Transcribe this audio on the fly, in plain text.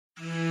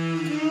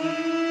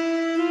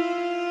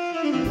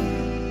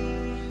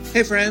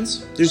Hey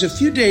friends, there's a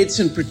few dates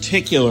in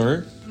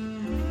particular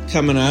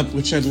coming up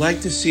which I'd like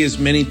to see as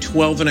many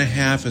 12 and a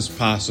half as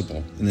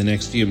possible in the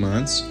next few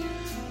months.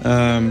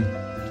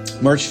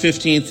 March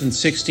 15th and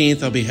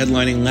 16th, I'll be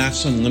headlining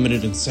Laughs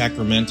Unlimited in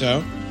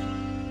Sacramento.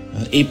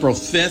 April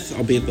 5th,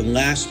 I'll be at the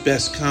Last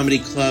Best Comedy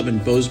Club in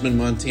Bozeman,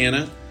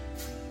 Montana.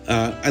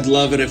 I'd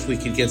love it if we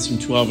could get some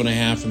 12 and a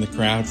half in the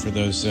crowd for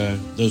those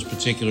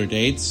particular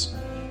dates.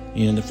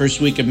 And the first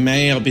week of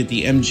May, I'll be at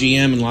the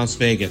MGM in Las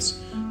Vegas.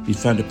 Be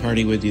fun to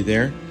party with you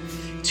there.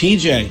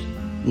 TJ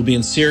will be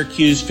in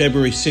Syracuse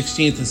February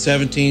 16th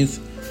and 17th.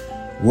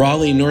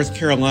 Raleigh, North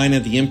Carolina,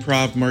 the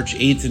Improv March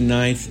 8th and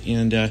 9th.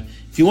 And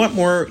if you want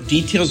more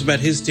details about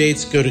his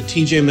dates, go to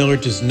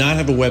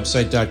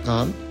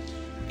tjmillerdoesnothaveawebsite.com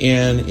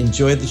and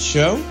enjoy the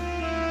show.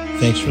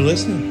 Thanks for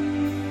listening.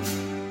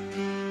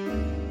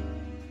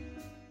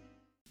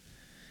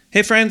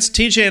 Hey friends,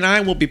 TJ and I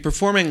will be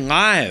performing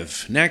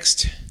live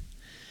next.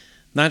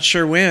 Not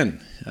sure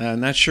when.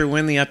 Not sure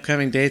when the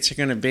upcoming dates are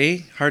going to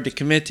be. Hard to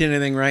commit to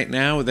anything right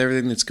now with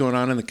everything that's going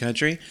on in the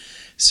country.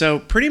 So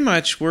pretty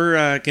much we're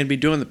going to be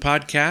doing the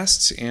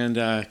podcasts and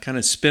kind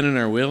of spinning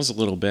our wheels a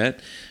little bit.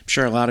 I'm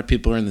sure a lot of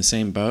people are in the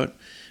same boat.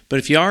 But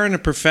if you are in a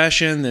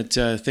profession that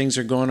things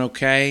are going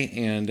okay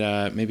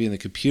and maybe in the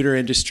computer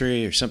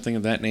industry or something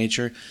of that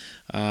nature,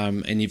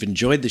 and you've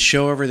enjoyed the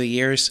show over the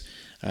years,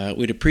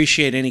 we'd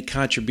appreciate any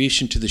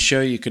contribution to the show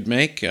you could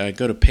make.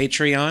 Go to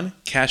Patreon,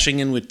 Cashing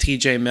In with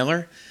TJ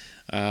Miller.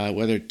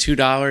 Whether $2,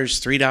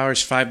 $3,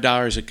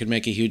 $5, it could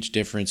make a huge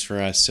difference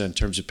for us in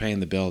terms of paying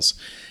the bills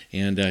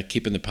and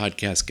keeping the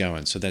podcast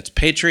going. So that's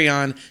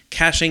Patreon,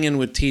 Cashing In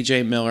with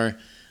TJ Miller.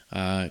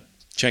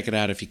 Check it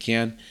out if you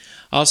can.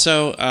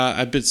 Also,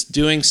 I've been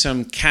doing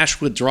some cash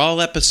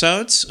withdrawal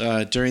episodes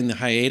during the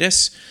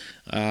hiatus.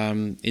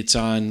 It's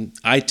on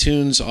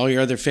iTunes, all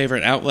your other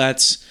favorite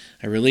outlets.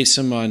 I release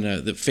them on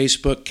the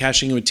Facebook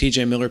Cashing In with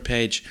TJ Miller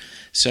page.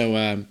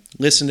 So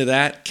listen to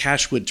that,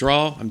 Cash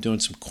Withdrawal. I'm doing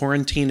some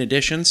quarantine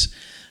editions.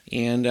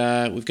 And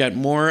we've got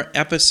more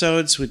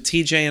episodes with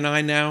TJ and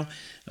I now.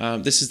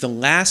 This is the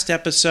last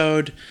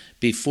episode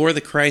before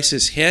the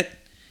crisis hit.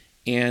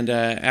 And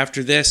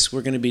after this,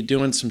 we're going to be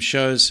doing some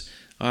shows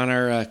on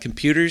our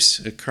computers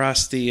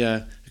across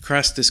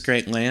this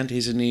great land.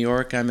 He's in New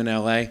York, I'm in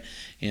LA.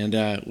 And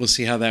we'll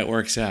see how that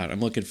works out. I'm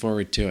looking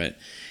forward to it.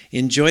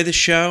 Enjoy the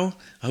show.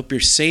 I hope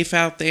you're safe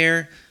out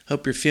there.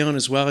 Hope you're feeling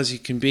as well as you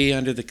can be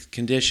under the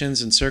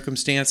conditions and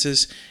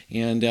circumstances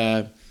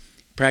and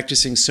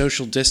practicing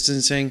social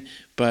distancing.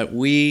 But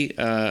we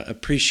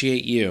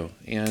appreciate you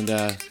and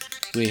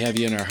we have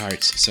you in our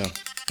hearts. So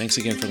thanks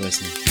again for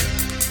listening.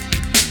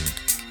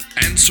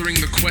 Answering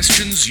the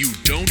questions you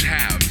don't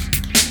have.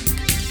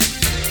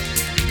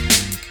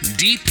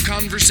 Deep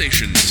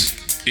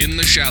conversations in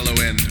the shallow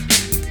end.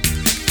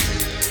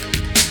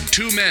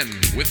 Two men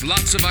with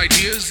lots of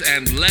ideas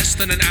and less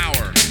than an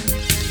hour.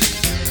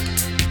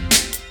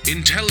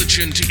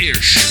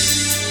 Intelligent-ish.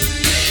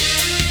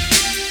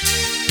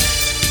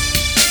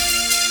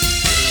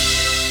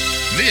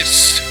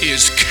 This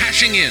is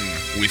Cashing In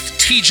with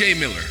TJ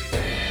Miller.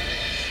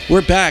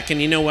 We're back,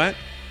 and you know what?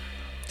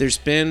 There's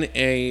been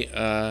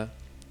a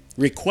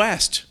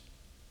request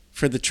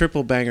for the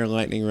Triple Banger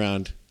Lightning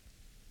Round.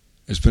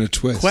 There's been a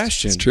twist.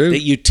 Question it's true.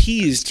 that you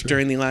teased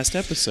during the last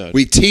episode.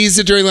 We teased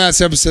it during the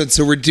last episode,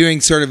 so we're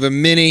doing sort of a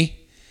mini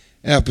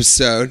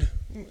episode.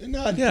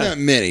 Not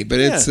mini, but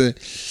it's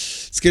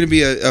going to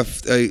be a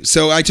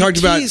so I talked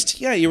about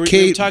you were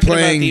Kate talking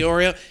playing, about the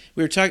Oreo.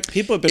 We were talking.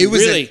 People have been it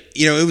was really.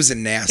 it was a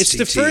nasty. It's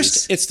the tease.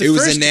 first. It's the it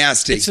first. was a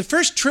nasty. It's the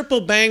first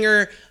Triple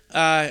Banger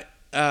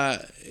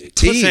cliffhanger.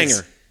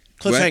 Tease.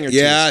 Cliffhanger. Tease.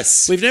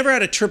 Yes. We've never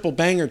had a Triple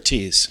Banger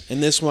tease.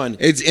 In this one,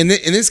 it's in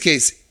this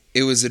case,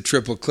 it was a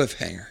triple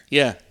cliffhanger.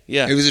 Yeah.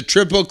 It was a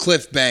triple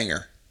cliff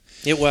banger.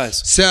 It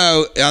was.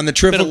 So on the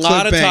triple cliffhanger, been a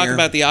lot of talk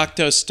about the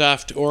Octo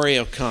stuffed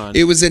Oreo con.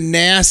 It was a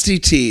nasty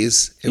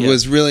tease. It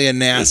was really a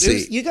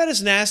nasty. You got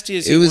as nasty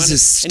as it you was wanted. a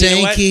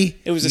stanky,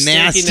 It was a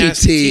nasty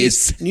stanky,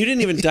 tease. And you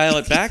didn't even dial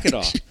it back at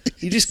all.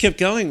 You just kept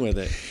going with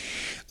it.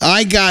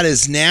 I got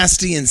as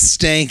nasty and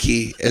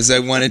stanky as I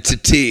wanted to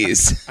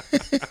tease.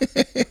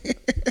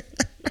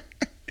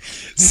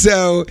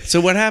 So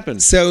what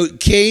happened? So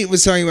Kate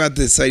was talking about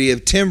this idea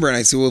of timber, and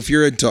I said, well, if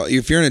you're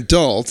an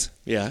adult,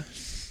 yeah,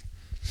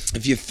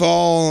 if you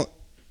fall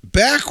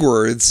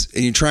backwards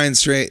and you try and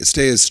stay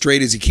as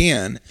straight as you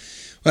can,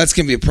 well, that's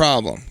going to be a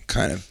problem,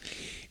 kind of.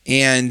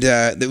 And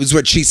that was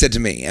what she said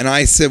to me. And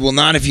I said, well,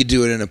 not if you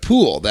do it in a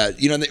pool.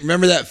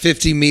 Remember that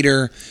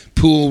 50-meter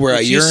pool where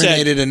I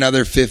urinated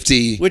another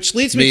 50 Which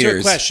leads me meters. to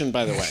a question,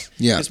 by the way.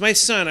 Yeah.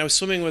 Because I was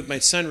swimming with my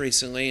son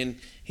recently, and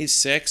he's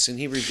 6, and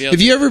he revealed...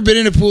 Have you ever been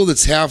in a pool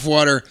that's half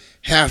water,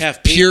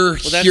 half pure...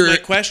 Well, that's my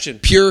question.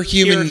 Pure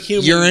human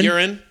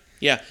urine?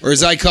 Yeah. Or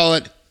as I call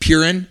it,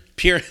 purine?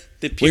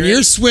 When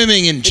you're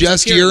swimming in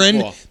just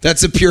urine, pool.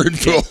 That's a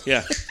purine pool.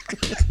 Yeah.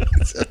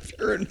 It's a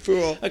purine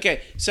pool.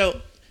 Okay,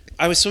 so...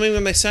 I was swimming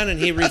with my son, and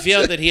he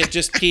revealed that he had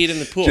just peed in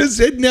the pool.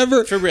 It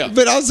never, for real.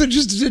 But also,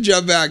 just to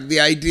jump back,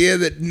 the idea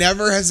that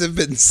never has it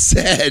been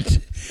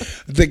said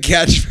the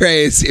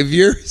catchphrase, if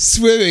you're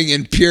swimming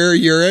in pure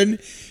urine,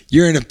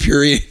 you're in a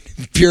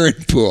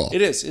purine pool.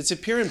 It is. It's a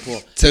purine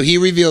pool. So he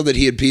revealed that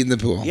he had peed in the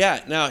pool.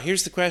 Yeah. Now,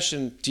 here's the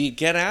question. Do you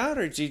get out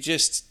or do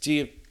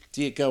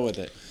you go with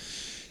it?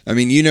 I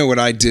mean, you know what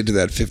I did to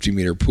that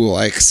 50-meter pool.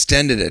 I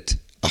extended it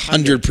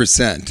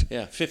 100%.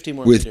 Yeah, 50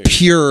 more with meters.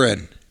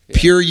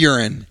 pure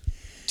urine.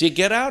 Do you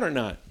get out or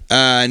not?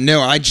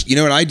 No, you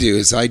know what I do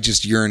is I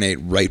just urinate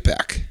right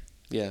back.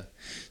 Yeah.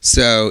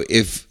 So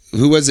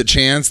who was it,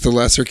 Chance, the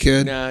lesser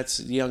kid? No, it's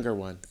the younger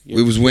one.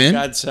 It was Win?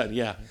 Godson,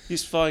 yeah.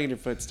 He's following in your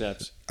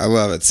footsteps. I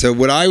love it. So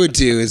what I would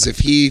do is if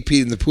he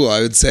peed in the pool,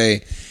 I would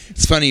say,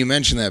 it's funny you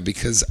mentioned that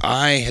because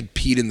I had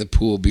peed in the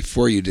pool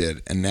before you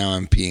did, and now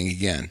I'm peeing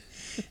again.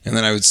 And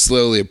then I would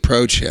slowly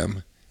approach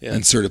him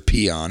and sort of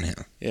pee on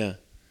him. Yeah.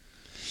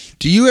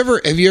 Have you ever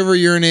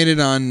urinated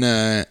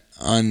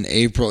on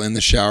April in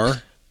the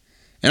shower?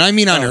 And I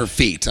mean on her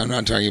feet. I'm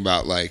not talking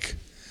about like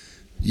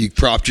you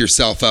propped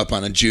yourself up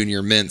on a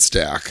Junior Mint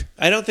stack.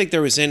 I don't think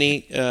there was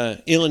any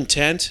ill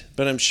intent,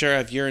 but I'm sure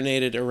I've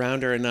urinated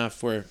around her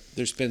enough where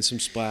there's been some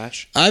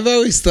splash. I've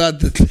always thought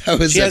that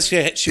was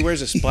she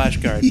wears a splash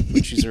guard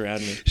when she's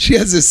around me. She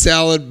has a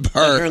salad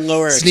bar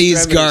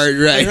sneeze guard,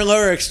 right? On her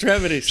lower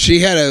extremities. She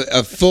had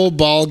a full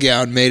ball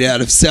gown made out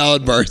of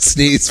salad bar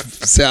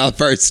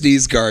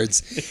sneeze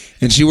guards,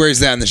 and she wears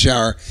that in the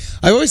shower.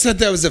 I always thought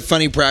that was a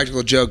funny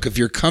practical joke. If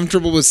you're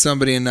comfortable with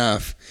somebody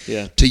enough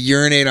to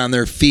urinate on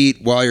their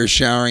feet while you're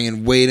showering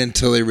and wait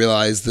until they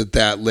realize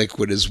that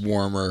liquid is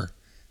warmer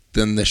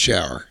than the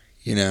shower,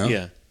 you know?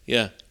 Yeah,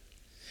 yeah.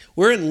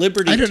 We're in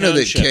Liberty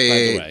Township, by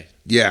the way.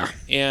 Yeah.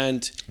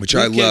 And which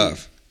I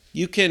love.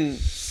 You can,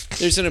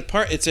 there's an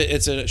apartment,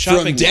 it's a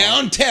shopping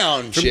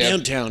downtown, From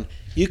downtown.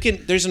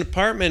 There's an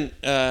apartment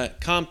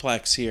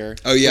complex here.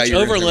 Oh, yeah. Which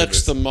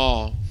overlooks the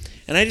mall.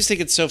 And I just think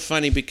it's so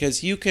funny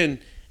because you can,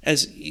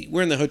 as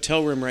we're in the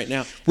hotel room right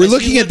now. We're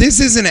looking at,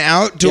 this is an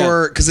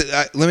outdoor, because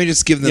let me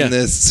just give them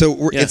this.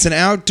 So it's an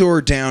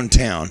outdoor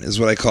downtown is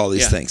what I call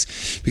these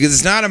things. Because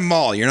it's not a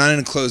mall. You're not in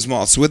a closed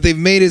mall. So what they've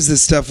made is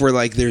this stuff where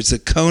like there's a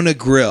Kona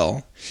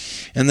grill,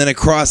 and then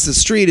across the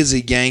street is a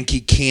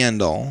Yankee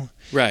Candle.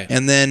 Right.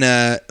 And then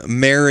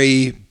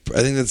Mary,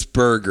 I think that's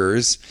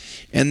Burgers.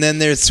 And then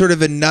there's sort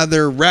of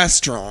another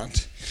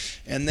restaurant.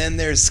 And then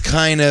there's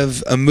kind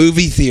of a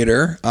movie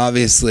theater,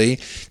 obviously,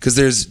 because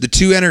there's the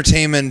two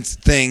entertainment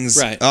things,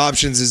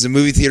 options is a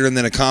movie theater and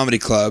then a comedy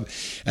club.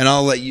 And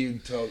I'll let you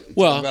talk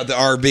about the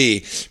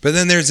RB. But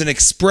then there's an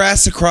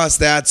Express across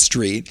that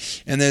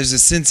street, and there's a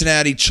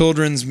Cincinnati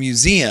Children's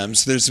Museum,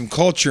 so there's some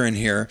culture in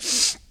here.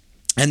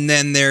 And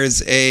then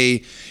there's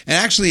and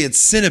actually it's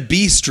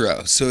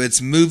Cinebistro, so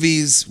it's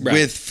movies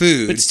with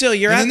food. But still,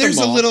 you're at the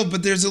mall.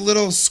 There's a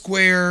little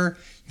square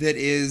that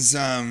is,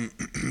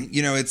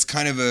 it's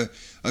kind of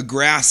a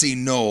grassy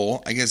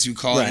knoll, I guess you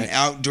call it, and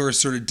outdoor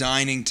sort of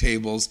dining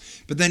tables.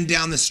 But then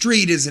down the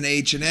street is an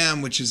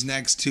H&M, which is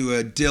next to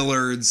a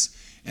Dillard's.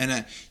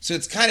 So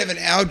it's kind of an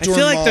outdoor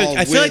mall.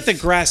 I feel like the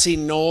grassy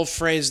knoll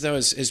phrase, though,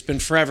 has been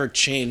forever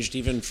changed,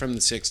 even from the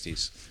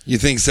 60s. You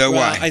think so?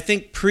 Why? I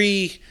think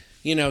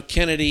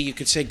Kennedy, you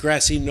could say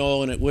grassy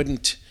knoll, and it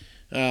wouldn't,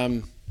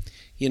 bring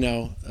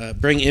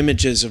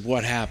images of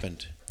what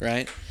happened,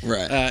 right?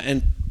 Right.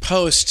 And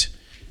post...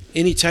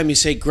 Anytime you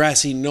say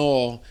grassy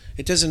knoll,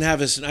 it doesn't have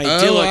an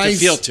idyllic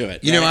feel to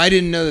it. You know, I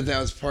didn't know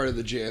that was part of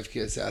the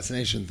JFK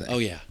assassination thing. Oh,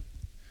 yeah.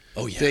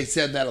 They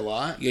said that a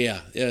lot? Yeah.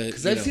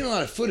 Because I've seen a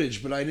lot of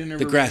footage, but I didn't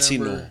remember. The grassy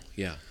knoll,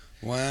 yeah.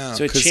 Wow.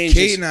 So it changes,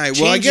 Kate and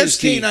I guess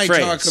Kate and I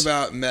talk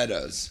about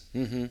meadows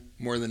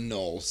more than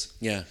knolls.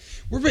 Yeah.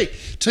 We're big.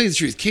 Tell you the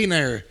truth, Kate and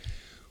I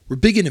we're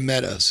big into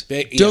meadows.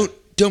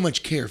 Don't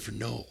much care for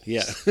knolls.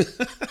 Yeah.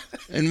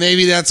 And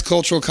maybe that's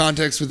cultural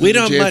context with we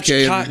don't much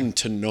cotton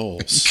to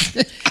knolls.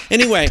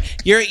 Anyway,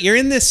 you're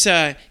in this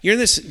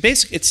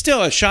basic. It's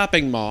still a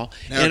shopping mall.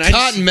 Now, and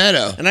Cotton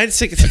Meadow. And I just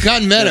think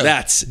Cotton Meadow.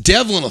 That's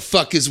Devlin will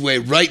fuck his way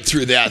right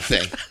through that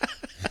thing.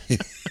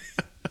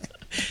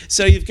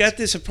 So you've got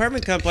this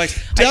apartment complex.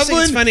 I just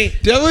think it's funny.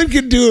 Devlin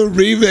could do a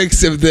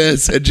remix of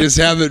this and just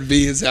have it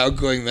be his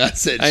outgoing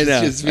message. I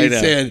know. It's just me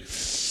saying,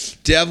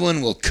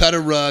 Devlin will cut a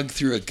rug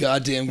through a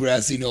goddamn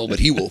grassy knoll, but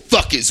he will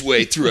fuck his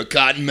way through a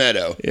cotton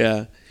meadow.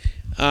 Yeah.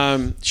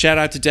 Shout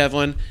out to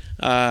Devlin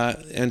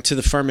and to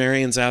the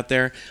Farmarians out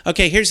there.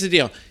 Okay, here's the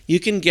deal. You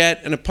can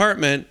get an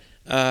apartment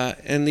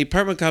in the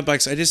apartment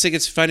complex. I just think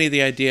it's funny,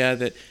 the idea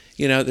that,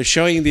 they're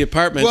showing you the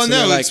apartments. Well,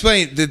 no,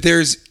 explain that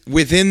there's,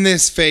 within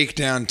this fake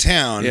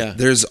downtown,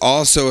 there's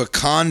also a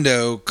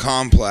condo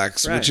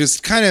complex, which is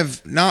kind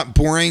of not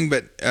boring,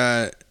 but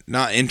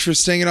not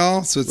interesting at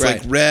all. So it's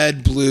like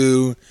red,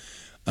 blue,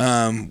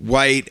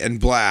 white, and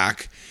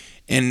black.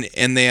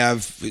 And they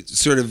have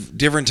sort of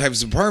different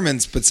types of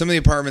apartments, but some of the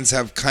apartments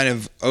have kind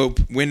of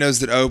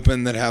windows that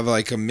open that have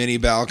like a mini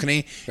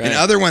balcony, and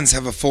other ones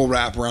have a full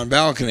wraparound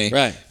balcony.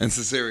 Right. And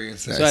so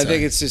I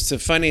think it's just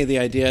funny, the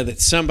idea that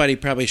somebody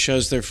probably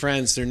shows their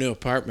friends their new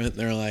apartment, and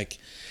they're like,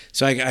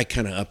 so I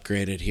kind of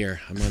upgraded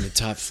here. I'm on the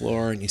top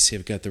floor, and you see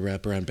I've got the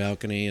wraparound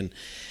balcony, and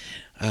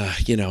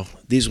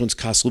these ones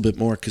cost a little bit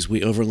more because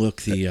we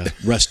overlook the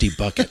rusty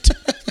bucket.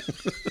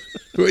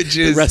 which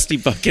The is Rusty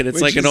Bucket. It's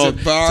which like an is a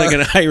old, bar. it's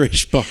like an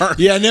Irish bar.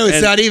 Yeah, no, it's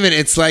And- not even.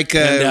 It's like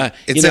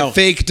it's a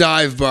fake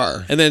dive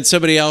bar. And then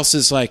somebody else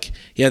is like,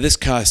 yeah, this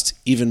costs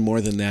even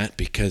more than that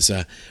because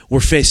we're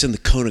facing the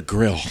Kona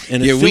Grill.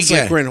 And it Yeah, we feels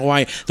like got- we're in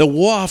Hawaii. The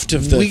waft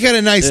of the... We got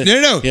a nice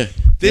no. Yeah.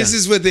 This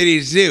is what they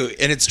need to do,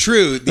 and it's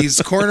true.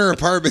 These corner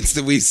apartments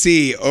that we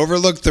see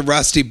overlook the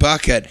Rusty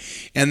Bucket,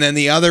 and then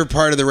the other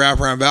part of the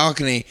wraparound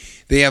balcony,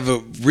 they have a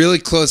really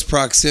close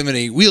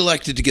proximity. We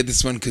elected to get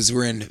this one because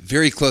we're in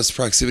very close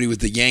proximity with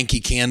the Yankee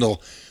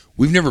Candle.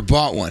 We've never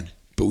bought one,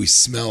 but we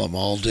smell them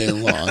all day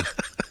long.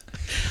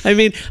 I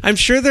mean, I'm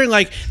sure they're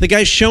like, the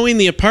guy's showing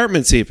the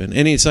apartments even,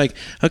 and he's like,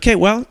 okay,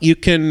 well, you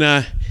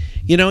can,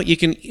 you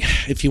can,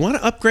 if you want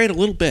to upgrade a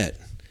little bit,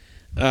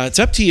 it's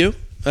up to you.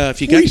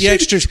 If you got the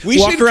extra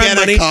walk around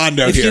money,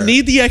 if you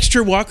need the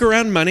extra walk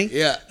around money,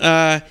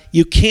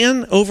 you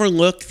can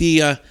overlook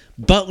the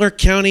Butler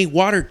County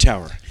Water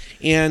Tower,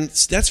 and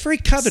that's very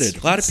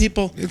coveted. A lot of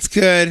people. It's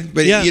good,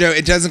 but Yeah.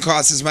 it doesn't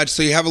cost as much,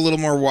 so you have a little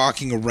more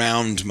walking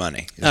around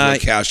money. Is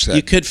what Cash said.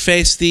 You could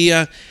face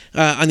the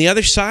on the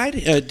other side.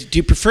 Do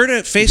you prefer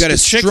to face You got the a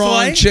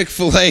strong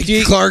Chick-fil-A?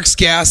 Chick-fil-A, Clark's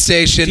gas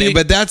station, do you-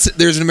 but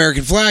there's an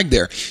American flag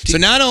there. So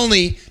not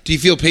only do you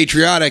feel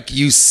patriotic,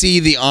 you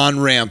see the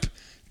on-ramp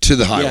to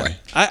the highway.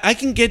 Yeah. I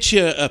can get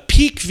you a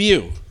peak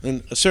view,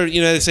 and sort of,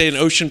 they say an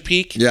ocean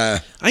peak. Yeah.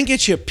 I can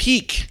get you a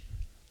peak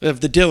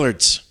of the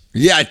Dillards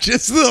Yeah,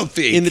 just a little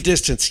peek. in the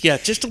distance. Yeah,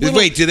 just a little.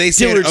 Wait, do they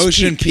say an Dillard's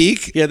ocean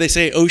peak? Yeah, they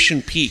say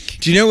ocean peak.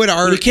 Do you know what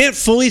You can't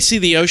fully see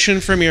the ocean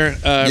from your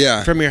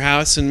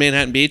house in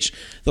Manhattan Beach.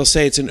 They'll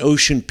say it's an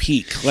ocean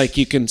peak, like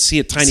you can see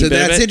a tiny So bit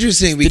of it. that's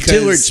interesting The because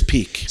Dillard's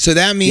Peak. So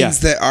that means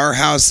Yeah. that our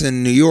house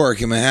in New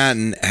York, in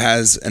Manhattan,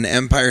 has an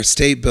Empire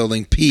State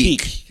Building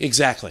peak.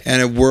 Exactly.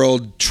 And a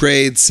World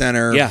Trade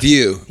Center Yeah.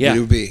 view. Yeah.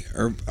 Would it be?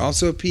 Or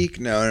also a peak?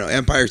 No,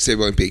 Empire State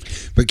Building peak.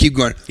 But keep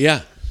going.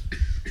 Yeah.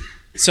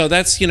 So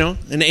that's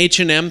an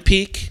H&M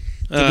peak.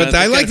 But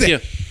I like the.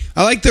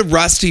 I like the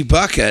Rusty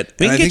Bucket.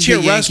 We and I can think get you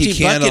a the Yankee Rusty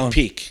Candle- Bucket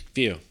peak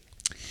view.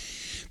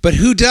 But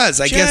who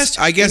does? I Just guess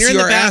when you're in you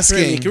the are bathroom,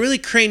 asking. You can really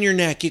crane your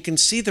neck. You can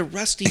see the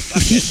Rusty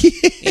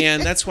Bucket,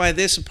 and that's why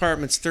this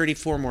apartment's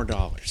 $34 more.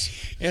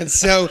 And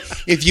so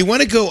if you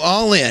want to go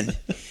all in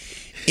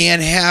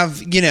and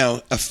have,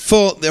 a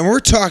full, then we're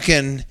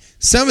talking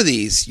some of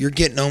these, you're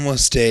getting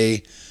almost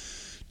a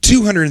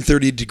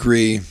 230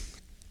 degree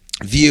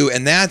view.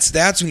 And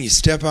that's when you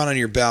step out on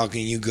your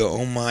balcony, you go,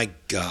 oh my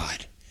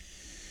God,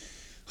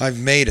 I've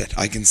made it.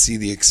 I can see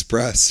the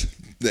Express,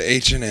 the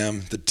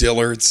H&M, the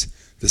Dillard's,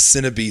 the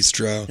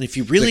Cinebistro, And if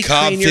you really the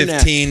Cobb crane your neck-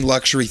 15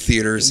 luxury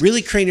theaters,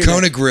 Really crane your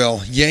Kona neck.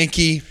 Grill,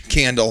 Yankee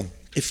Candle.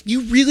 If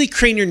you really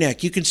crane your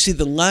neck, you can see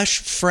the lush,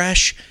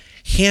 fresh,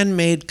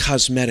 handmade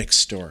cosmetics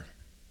store,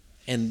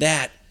 and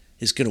that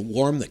is going to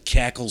warm the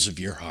cackles of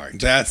your heart.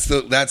 That's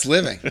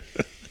living.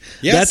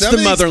 Yeah, That's some the of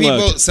these mother people,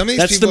 lode. Some of these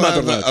That's the people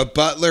have mother lode. a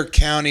Butler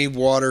County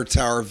water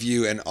tower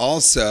view, and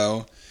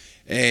also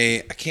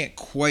I can't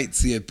quite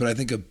see it, but I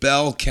think a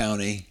Bell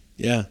County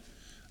Yeah.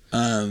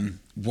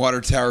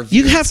 water tower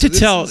view. You have So to this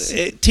tell,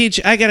 is-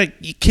 Teach.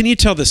 Can you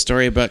tell the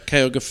story about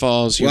Cuyahoga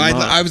Falls? Your Well,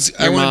 mom,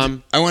 I your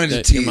mom, wanted to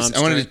your tease. mom's I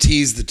wanted story? to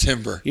tease the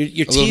timber. You're a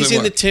little bit teasing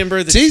more. the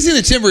timber. Teasing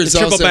the timber is the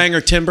triple also banger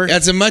timber.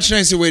 That's a much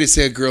nicer way to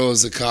say a girl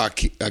is a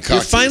cock.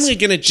 You're finally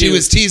going to. She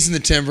was teasing the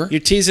timber. You're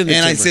teasing the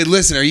and timber. I said,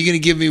 "Listen, are you going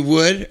to give me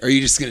wood, or are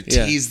you just going to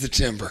Yeah. tease the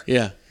timber?"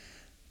 Yeah,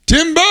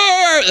 Timber.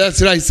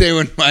 That's what I say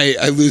when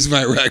I lose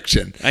my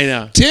erection. I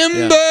know.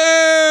 Timber.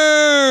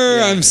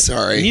 Yeah. I'm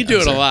sorry. And you do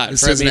I'm it sorry. a lot.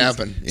 This For- I doesn't mean,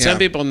 happen. Yeah. Some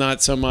people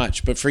not so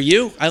much, but for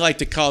you, I like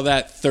to call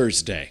that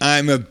Thursday.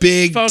 I'm a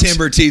big Folks,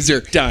 timber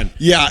teaser. Done.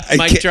 Yeah.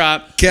 Mic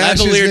drop. Cash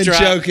has Lavalier been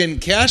drop. joking.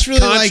 Cash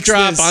really Conch likes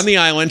drop this. on the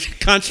island.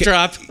 Conch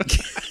drop.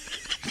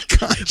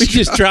 Conch We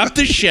just dropped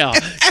the shell.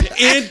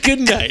 And good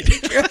night.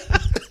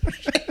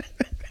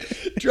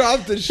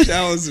 Drop the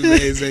shell is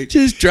amazing.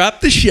 Just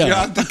drop the shell.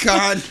 Drop the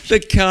conch. The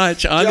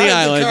conch on Drop the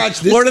island. conch.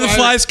 This Lord of the fire-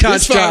 Flies conch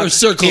this fire drop.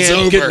 circle's and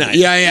over. Good night.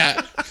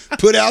 Yeah.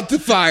 Put out the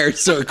fire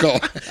circle.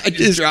 I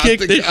Just dropped kick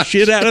the conch.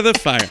 shit out of the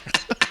fire.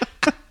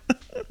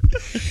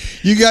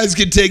 You guys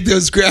can take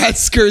those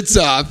grass skirts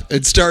off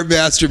and start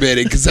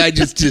masturbating because I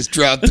just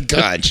dropped the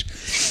conch.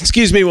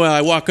 Excuse me while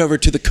I walk over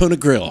to the Kona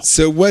Grill.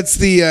 So what's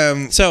the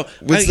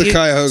what's the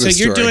Cuyahoga So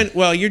you're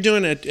story?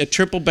 doing a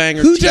triple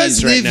banger. Who tease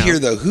does right live now. here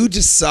though? Who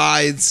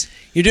decides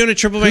You're doing a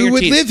triple banger. who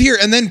would tease. live here?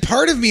 And then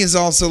part of me is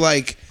also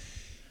like,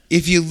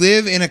 if you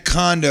live in a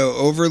condo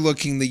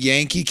overlooking the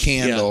Yankee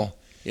Candle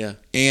Yeah.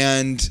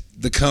 and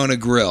the Kona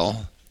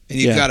Grill, and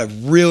you've Yeah. got a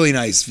really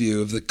nice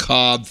view of the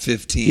Cobb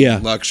 15 Yeah.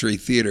 luxury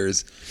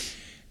theaters,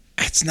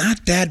 it's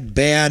not that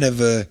bad of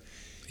a.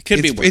 It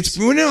could be worse.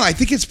 I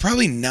think it's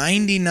probably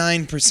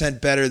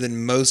 99% better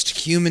than most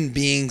human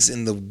beings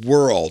in the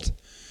world.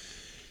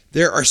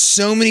 There are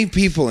so many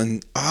people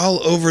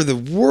all over the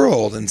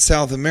world, in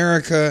South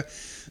America,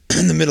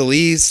 in the Middle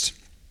East,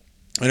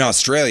 in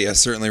Australia,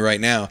 certainly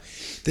right now,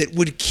 that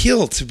would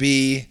kill to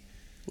be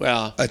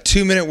Well, a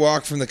 2-minute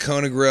walk from the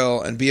Kona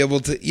Grill and be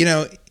able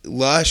to,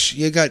 Lush,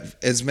 you got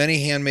as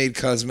many handmade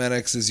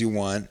cosmetics as you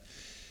want.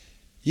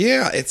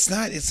 Yeah, it's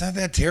not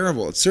that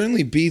terrible. It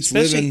certainly beats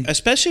living.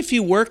 Especially if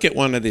you work at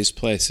one of these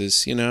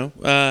places, you know.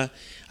 I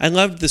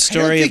loved the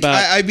story about.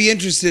 I'd be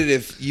interested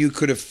if you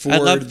could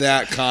afford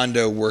that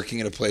condo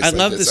working at a place like this.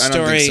 I love the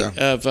story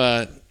of.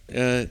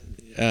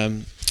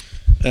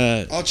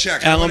 I'll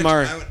check.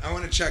 Alomar. I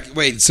want to check.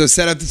 Wait, so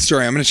set up the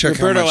story. I'm going to check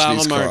Roberto how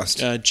much these Alomar cost.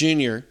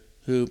 Jr.,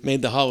 who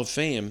made the Hall of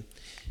Fame,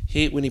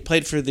 when he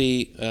played for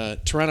the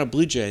Toronto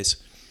Blue Jays,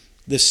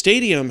 the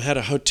stadium had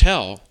a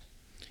hotel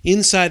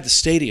inside the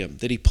stadium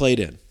that he played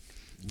in.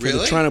 For Really?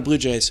 The Toronto Blue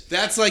Jays.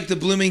 That's like the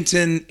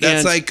Bloomington.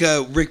 That's And like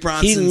Rick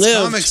Bronson's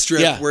comic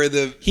strip where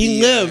the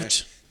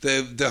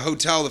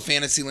hotel, the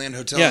Fantasyland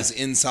Hotel, is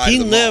inside. He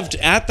the mall. lived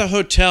at the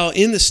hotel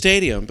in the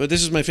stadium. But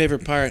this is my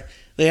favorite part.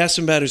 They asked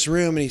him about his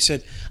room, and he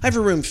said, "I have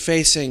a room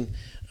facing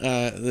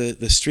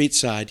the street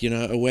side, you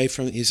know, away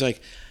from." He's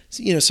like,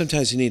 "You know,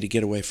 sometimes you need to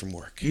get away from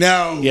work."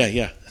 No.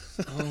 Yeah.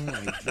 Oh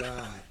my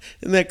God.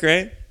 Isn't that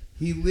great?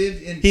 He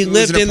lived in. He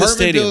lived in the apartment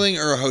stadium. building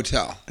or a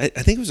hotel. I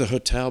think it was a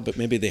hotel, but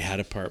maybe they had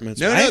apartments.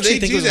 No, I actually they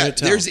think do it was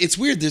that. a hotel. It's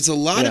weird. There's a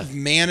lot of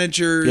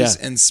managers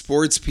and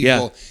sports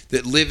people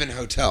that live in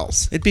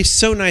hotels. It'd be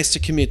so nice to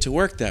commute to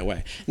work that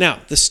way.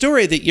 Now, the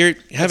story that you're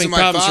having That's what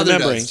problems my father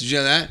remembering. does. Did you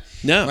know that?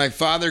 No. My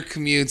father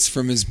commutes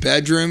from his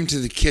bedroom to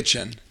the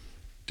kitchen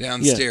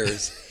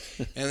downstairs.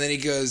 And then he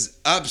goes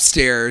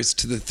upstairs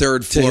to the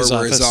third floor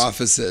where his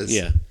office is.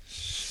 Yeah.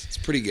 It's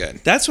pretty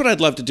good. That's what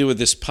I'd love to do with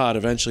this pod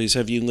eventually, is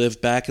have you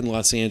live back in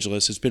Los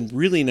Angeles. It's been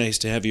really nice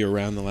to have you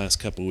around the last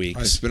couple of weeks.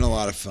 It's been a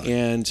lot of fun.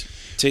 And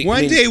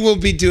one day we'll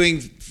be doing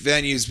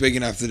venues big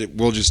enough that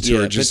we'll just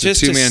tour, just a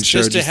two-man show.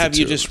 Just to have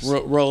you just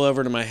roll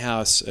over to my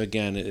house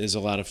again is a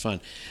lot of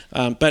fun.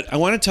 But I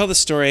want to tell the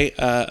story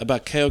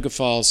about Cuyahoga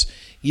Falls.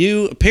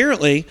 You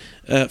apparently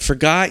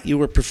forgot you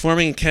were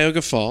performing in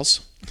Cuyahoga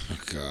Falls. Oh,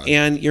 God.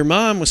 And your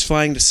mom was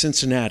flying to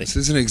Cincinnati. This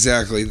isn't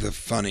exactly the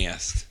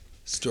funniest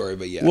story,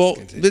 but yes. Well,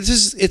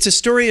 it's a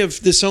story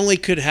of this only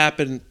could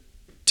happen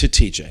to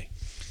TJ.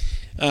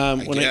 I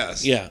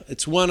guess.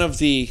 It's one of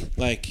the,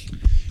 like...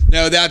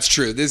 No, that's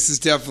true. This is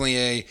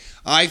definitely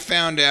I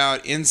found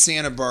out in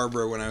Santa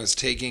Barbara when I was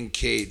taking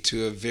Kate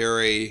to a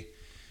very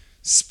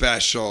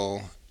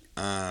special,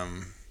 how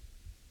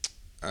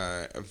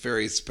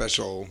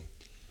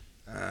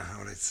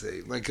would I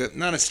say, like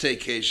not a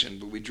staycation,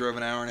 but we drove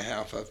an hour and a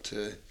half up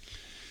to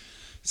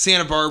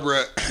Santa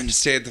Barbara to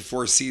stay at the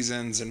Four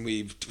Seasons, and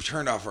we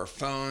turned off our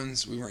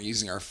phones. We weren't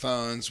using our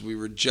phones. We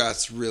were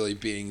just really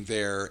being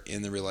there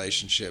in the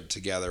relationship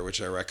together,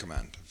 which I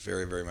recommend,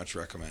 very, very much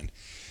recommend.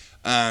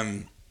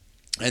 And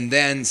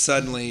then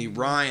suddenly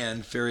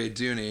Ryan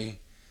Ferriaduni,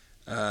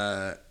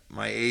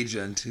 my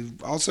agent, who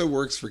also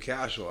works for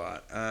Cash a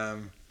lot,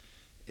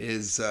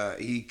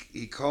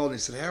 he called and he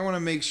said, "Hey, I want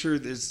to make sure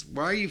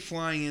why are you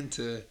flying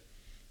into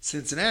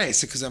Cincinnati?" I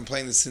said, "Because I'm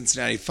playing the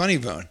Cincinnati Funny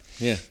Bone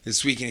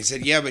this weekend." He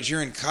said, "Yeah, but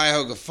you're in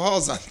Cuyahoga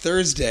Falls on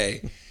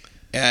Thursday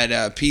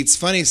at Pete's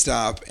Funny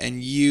Stop,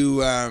 and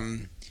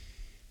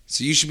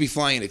so you should be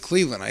flying to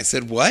Cleveland." I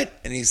said, "What?"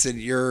 And he said,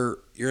 You're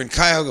in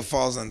Cuyahoga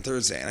Falls on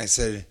Thursday." And I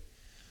said,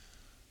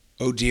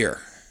 "Oh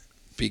dear,"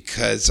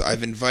 because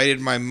I've invited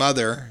my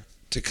mother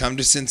to come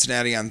to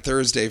Cincinnati on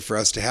Thursday for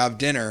us to have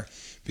dinner,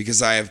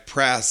 because I have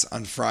press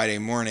on Friday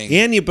morning.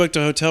 And you booked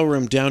a hotel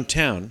room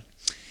downtown.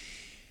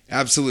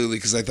 Absolutely,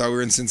 because I thought we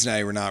were in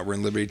Cincinnati. We're not. We're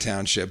in Liberty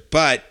Township.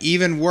 But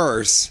even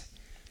worse,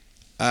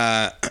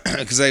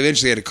 because I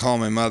eventually had to call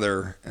my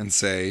mother and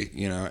say,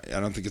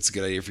 I don't think it's a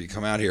good idea for you to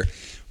come out here.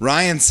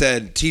 Ryan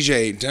said,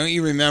 "TJ, don't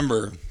you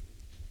remember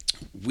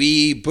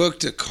we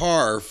booked a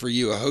car for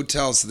you, a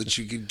hotel, so that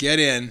you could get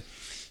in,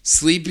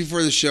 sleep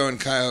before the show in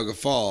Cuyahoga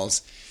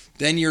Falls.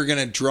 Then you're going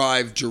to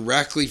drive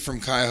directly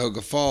from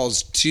Cuyahoga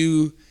Falls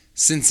to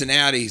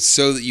Cincinnati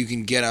so that you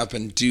can get up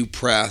and do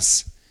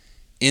press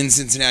in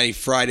Cincinnati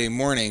Friday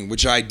morning,"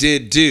 which I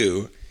did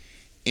do.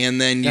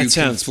 And then you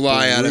can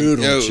fly out of it.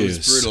 It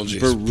was brutal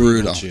juice.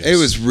 Brutal. It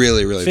was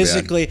really, really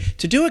physically bad.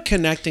 To do a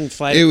connecting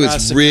flight. It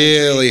was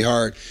really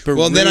hard.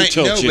 Well, then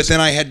but then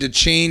I had to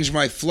change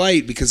my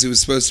flight because it was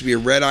supposed to be a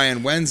red eye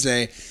on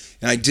Wednesday,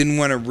 and I didn't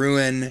want to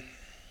ruin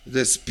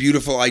this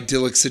beautiful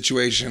idyllic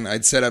situation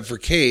I'd set up for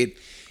Kate.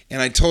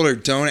 And I told her,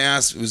 "Don't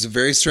ask." It was a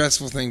very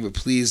stressful thing, but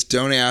please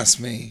don't ask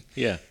me.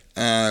 Yeah.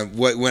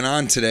 What went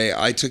on today?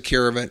 I took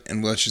care of it,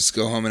 and let's just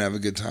go home and have a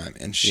good time.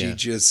 And she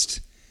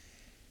just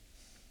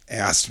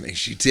asked me.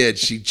 She did.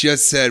 She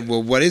just said,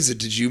 "Well, what is it?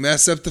 Did you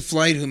mess up the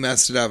flight? Who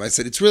messed it up?" I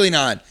said, "It's really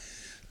not.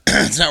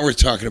 It's not worth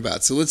talking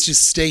about. So let's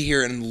just stay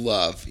here and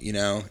love.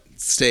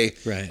 Stay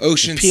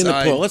oceanside. Pee in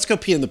the pool. Let's go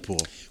pee in the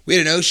pool." We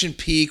had an Ocean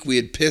Peak. We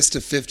had pissed a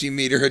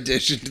 50-meter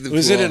addition to the pool.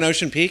 Was it an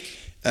Ocean Peak?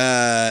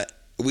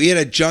 We had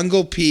a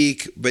Jungle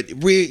Peak, but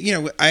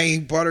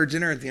I bought her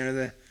dinner at the end of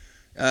the,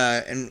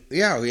 and we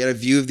had a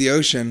view of the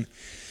ocean,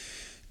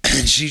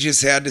 and she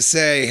just had to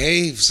say,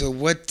 "Hey, so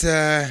what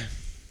happened?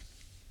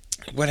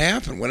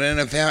 What ended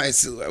up happening?" I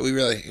said,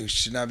 we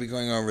should not be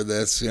going over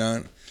this,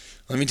 Let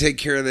me take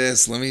care of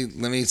this. Let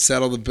me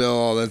settle the bill,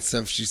 all that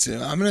stuff. She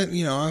said, "I'm gonna,"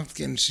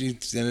 and she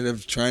ended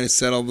up trying to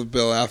settle the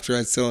bill after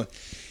I settled it.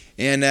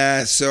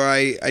 And so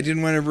I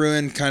didn't want to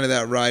ruin kind of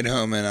that ride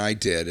home, and I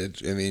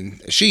did.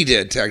 She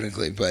did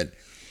technically, but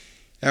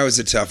that was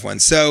a tough one.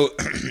 So,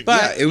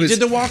 But it was. you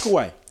did the walk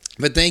away.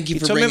 But thank you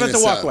for told me bringing about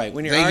this the up. walk away.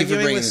 When you're Thank you for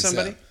arguing bringing with this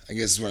somebody? up. I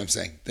guess is what I'm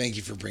saying. Thank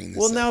you for bringing this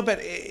Well, up. no, but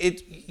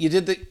you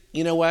did the.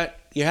 You know what?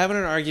 You're having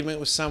an argument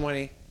with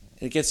somebody,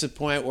 and it gets to the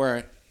point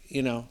where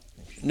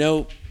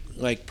no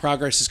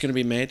progress is going to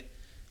be made.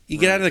 You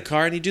get out of the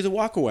car and you do the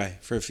walk away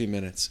for a few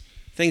minutes.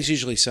 Things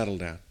usually settle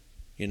down.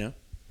 You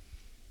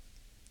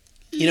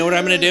know what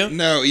I'm going to do?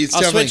 No, it's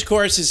I'll definitely switch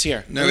courses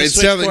here. no. It's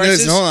definitely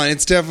no. Hold on.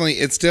 It's definitely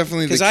the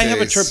because case. I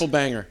have a triple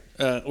banger.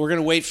 We're going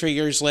to wait for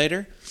years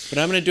later, but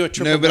I'm going to do a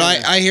triple. No, but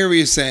banger. I hear what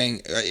you're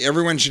saying.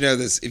 Everyone should know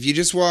this. If you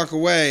just walk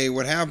away,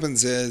 what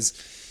happens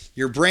is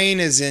your brain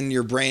is in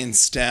your brain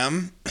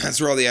stem. That's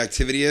where all the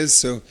activity is.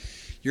 So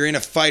you're in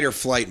a fight or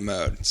flight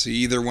mode. So you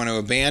either want to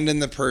abandon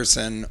the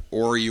person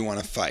or you want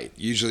to fight.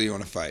 Usually you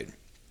want to fight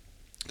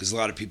because a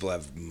lot of people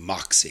have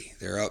moxie.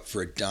 They're up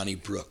for a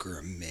Donnybrook or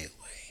a melee.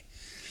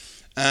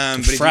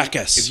 But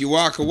Fracas. if you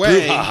walk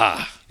away,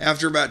 Brouhaha.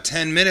 after about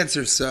 10 minutes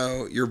or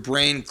so, your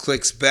brain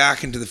clicks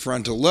back into the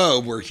frontal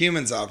lobe where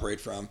humans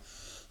operate from,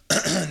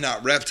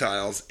 not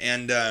reptiles,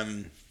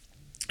 and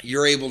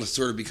you're able to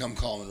sort of become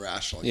calm and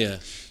rational. Yeah.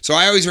 So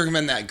I always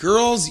recommend that.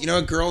 Girls, you know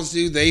what girls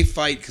do? They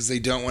fight because they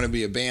don't want to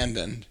be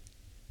abandoned,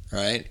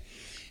 right?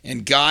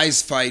 And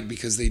guys fight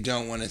because they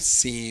don't want to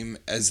seem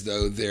as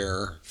though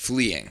they're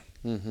fleeing.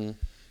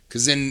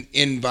 Because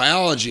in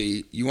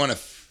biology, you want to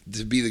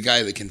be the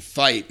guy that can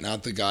fight,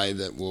 not the guy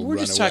that will We're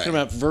run just away. talking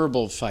about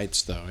verbal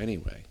fights, though.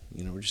 Anyway,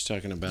 we're just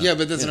talking about. Yeah,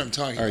 but that's what I'm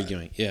talking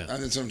arguing. about. Yeah,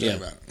 That's what I'm talking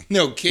Yeah. about.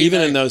 No, Kate Even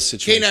and I, in those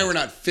Kate and I situations. were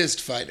not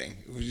fist fighting.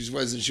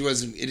 She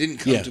wasn't. It didn't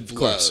come Yeah, to of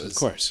blows.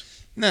 course.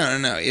 No.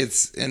 And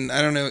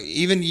I don't know.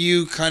 Even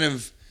you kind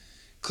of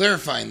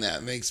clarifying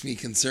that makes me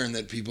concerned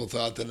that people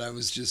thought that I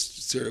was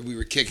just sort of we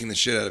were kicking the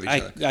shit out of each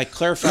other. I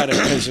clarified it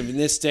because in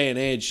this day and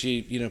age,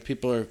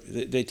 people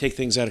they take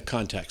things out of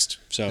context.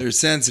 So They're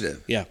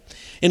sensitive. yeah.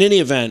 In any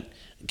event,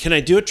 can I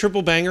do a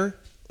triple banger?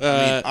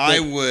 I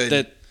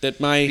would. That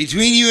my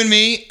Between you and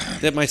me,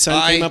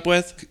 son came up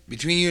with.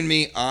 between you and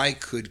me, I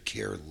could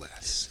care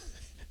less.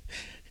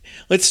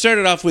 Let's start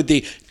it off with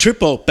the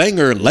triple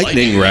banger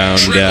lightning round.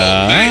 Triple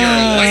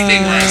banger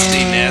lightning round.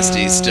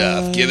 Nasty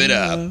stuff. Give it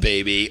up,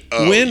 baby.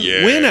 Oh,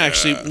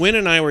 Win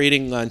and I were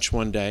eating lunch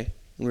one day.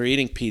 We were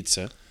eating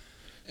pizza.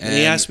 And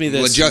he asked me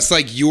this. Well, just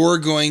like you're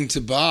going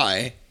to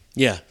buy.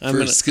 Yeah,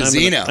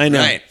 Scazino, I know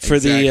right, for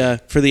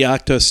exactly. for the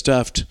Octo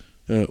stuffed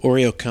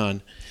Oreo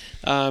con.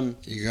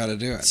 You got to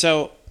do it.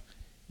 So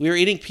we were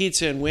eating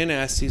pizza, and Win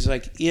asked, he's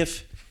like,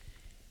 if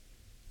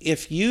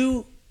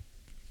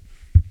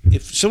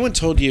someone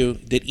told you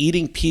that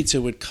eating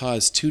pizza would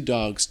cause 2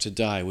 dogs to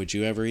die, would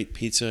you ever eat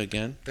pizza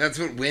again? That's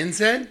what Win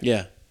said?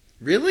 Yeah,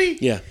 Really?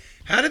 yeah.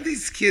 How did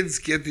these kids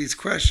get these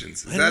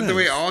questions? Is I that don't the know.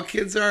 way all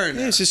kids are? Or I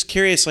no? was just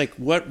curious, like,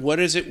 what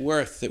is it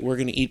worth that we're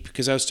going to eat?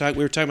 Because we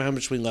were talking about how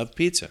much we love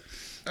pizza.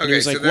 And he Okay,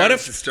 was so like, that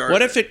was the start.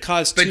 what if it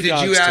caused 2 But did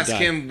dogs you to ask die?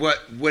 him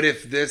what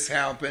if this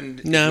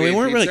happened? No, if we ate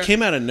weren't really. pizza?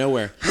 Came out of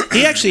nowhere.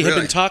 He actually had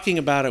Really? been talking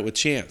about it with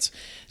Chance.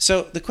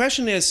 So the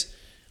question is,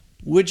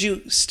 would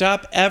you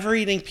stop ever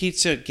eating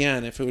pizza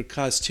again if it would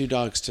cause 2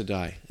 dogs to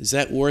die? Is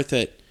that worth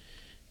it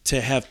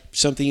to have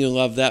something you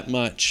love that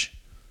much?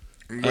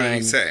 What did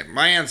he say?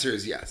 My answer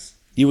is yes.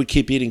 You would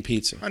keep eating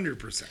pizza.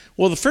 100%.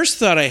 Well, the first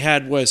thought I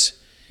had was,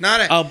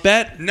 I'll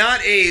bet not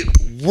a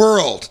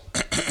world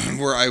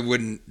where I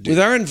wouldn't do with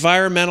our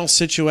environmental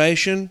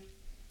situation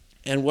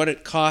and what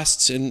it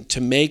costs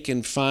to make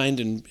and find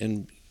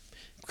and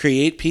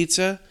create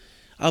pizza,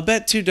 I'll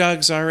bet 2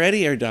 dogs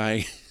already are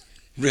dying.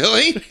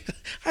 Really?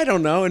 I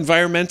don't know.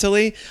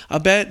 Environmentally, I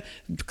bet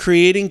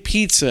creating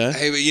pizza.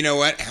 Hey, but you know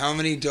what? How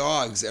many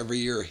dogs every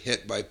year are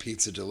hit by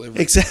pizza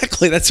delivery?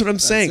 Exactly. That's what I'm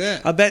saying.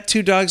 it. I bet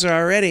 2 dogs are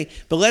already.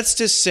 But let's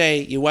just say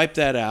you wipe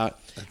that out.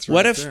 That's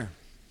what right if there.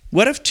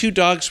 What if 2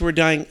 dogs were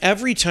dying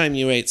every time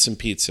you ate some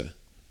pizza?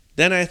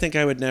 Then I think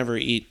I would never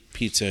eat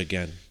pizza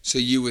again. So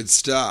you would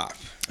stop.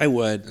 I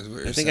would. That's what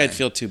I you're think I'd saying.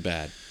 feel too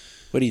bad.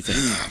 What do you think?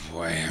 Oh,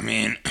 boy. I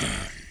mean,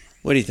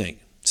 What do you think?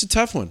 It's a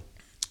tough one.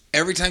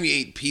 every time you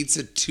ate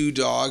pizza, 2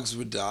 dogs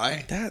would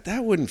die?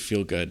 That wouldn't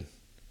feel good.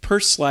 Per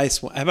slice,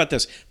 how about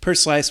this? Per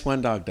slice,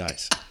 1 dog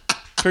dies.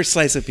 Per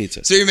slice of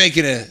pizza. So you're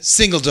making a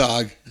single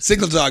dog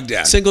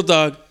death. Single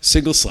dog,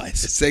 single slice.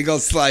 Single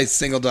slice,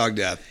 single dog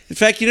death. In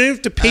fact, you don't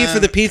have to pay for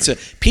the pizza.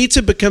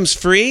 Pizza becomes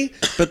free,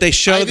 but they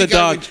show I the think I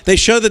dog. would- They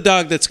show the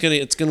dog that's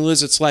gonna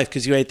lose its life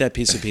because you ate that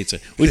piece of pizza.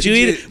 Would you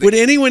eat it? Do Would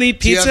anyone eat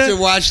Do you pizza? have to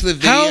watch the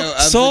video How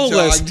of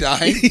soulless. the dog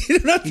dying? You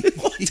don't have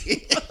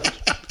to-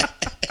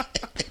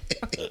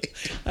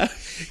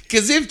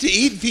 Because if to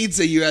eat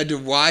pizza, you had to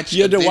watch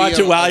You had a to watch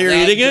video it while of you're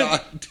that eating it?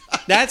 dog die.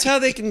 That's how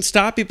they can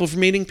stop people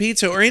from eating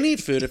pizza or any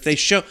food. If they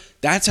show,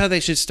 that's how they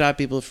should stop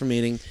people from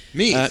eating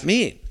Meat.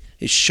 Meat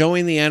is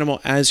showing the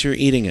animal as you're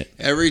eating it.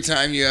 Every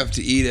time you have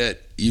to eat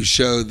it, you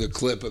show the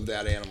clip of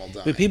that animal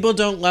dying. But people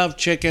don't love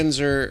chickens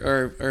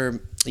or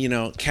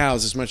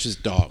cows as much as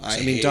dogs.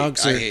 I mean,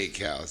 dogs are. I hate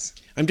cows.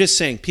 I'm just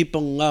saying,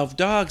 people love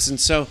dogs, and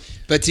so.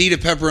 But to eat a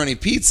pepperoni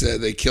pizza,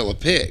 they kill a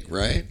pig,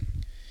 right?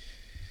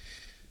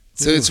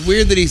 So it's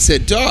weird that he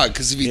said dog,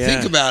 because if you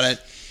think about it,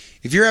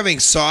 if you're having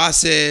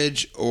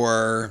sausage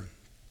or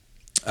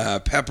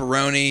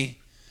pepperoni,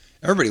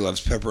 everybody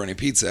loves pepperoni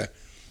pizza.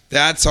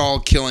 That's all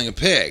killing a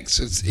pig.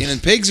 So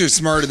and pigs are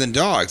smarter than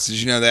dogs.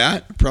 Did you know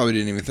that? Probably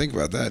didn't even think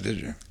about that,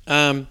 did you?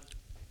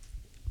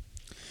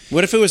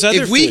 What if it was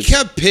other If we foods?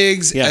 kept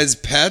pigs as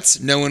pets,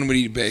 no one would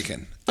eat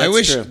bacon. I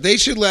wish true. they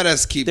should let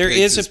us keep There pigs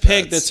is as a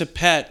pig pets. that's a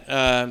pet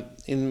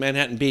in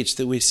Manhattan Beach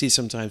that we see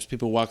sometimes.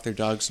 People walk their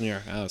dogs near our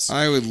house.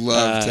 I would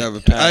love to have a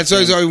pig. That's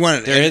what I always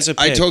wanted. There is a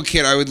I pig. told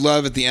Kid I would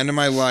love at the end of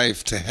my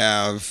life to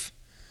have.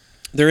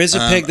 There is a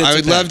pig that's I a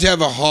would pet. love to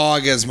have a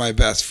hog as my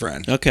best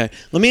friend. Okay.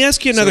 Let me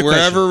ask you another So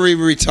wherever question. we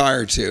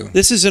retire to.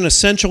 This is an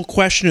essential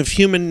question of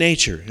human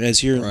nature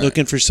as you're Right.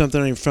 looking for something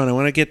on your phone. I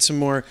want to get some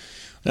more.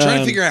 I'm trying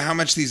to figure out how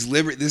much these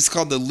this is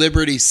called the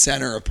Liberty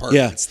Center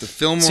apartments. The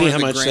Fillmore See and how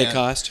the much Grand. they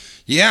cost.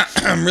 Yeah,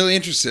 I'm really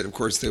interested. Of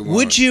course they won't.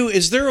 Would you?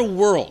 Is there a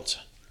world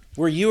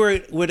where you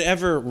would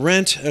ever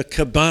rent a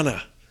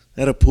cabana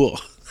at a pool?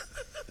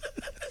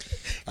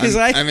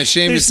 I'm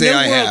ashamed to say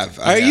I have.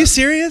 Are you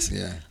serious?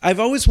 Yeah. I've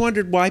always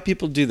wondered why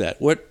people do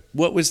that. What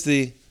was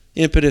the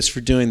impetus for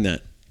doing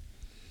that?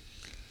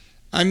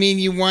 I mean,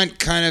 you want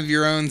kind of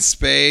your own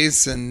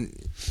space, and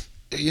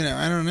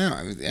I don't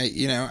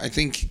know. I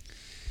think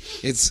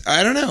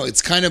I don't know.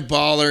 It's kind of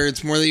baller.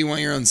 It's more that you want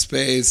your own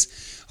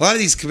space. A lot of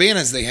these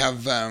cabanas, they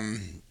have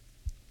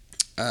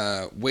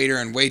waiter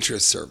and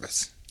waitress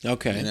service.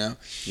 Okay.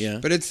 Yeah.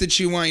 But it's that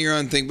you want your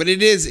own thing. But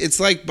it's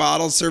like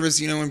bottle service.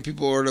 When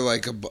people order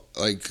like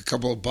a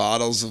couple of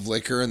bottles of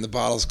liquor, and the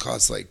bottles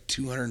cost like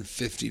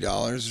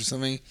 $250 or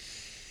something.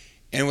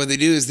 And what they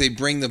do is they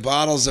bring the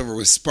bottles over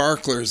with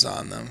sparklers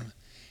on them.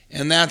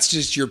 And that's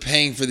just you're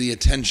paying for the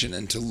attention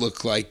and to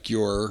look like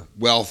you're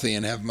wealthy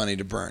and have money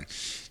to burn.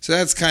 So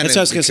that's kind That's of what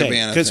I was the going to say.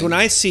 cabana Because thing. when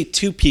I see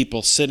two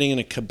people sitting in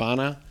a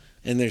cabana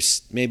and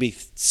there's maybe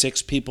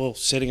 6 people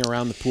sitting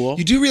around the pool.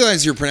 You do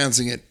realize you're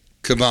pronouncing it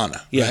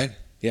cabana, Yeah. right?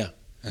 Yeah.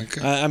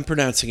 Okay. I'm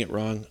pronouncing it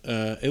wrong.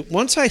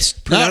 Once I Not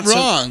pronounce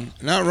wrong.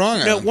 Not wrong.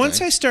 No,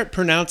 once I start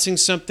pronouncing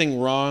something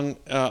wrong,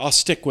 I'll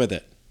stick with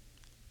it.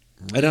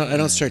 I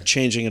don't start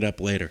changing it up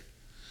later.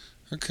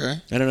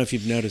 Okay. I don't know if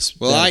you've noticed.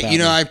 Well, that about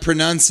me. I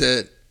pronounce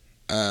it.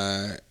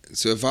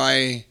 So if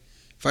I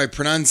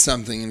pronounce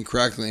something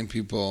incorrectly and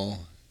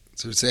people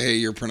sort of say, "Hey,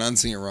 you're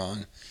pronouncing it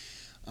wrong,"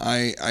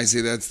 I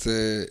say that's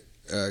the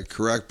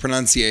correct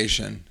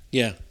pronunciation.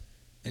 Yeah.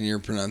 And you're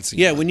pronouncing.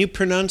 Yeah, it wrong. when you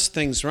pronounce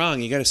things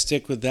wrong, you got to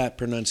stick with that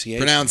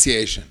pronunciation.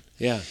 Pronunciation.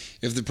 Yeah.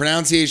 If the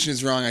pronunciation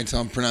is wrong, I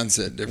tell them pronounce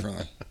it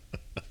differently.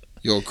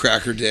 You old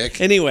cracker dick.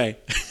 Anyway.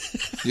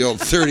 You old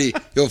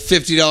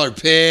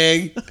 $50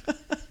 pig.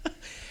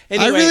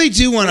 Anyway, I really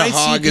do want a when I see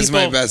hog as my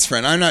people- best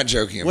friend. I'm not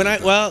joking about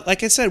that. Well,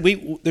 like I said,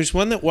 there's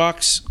one that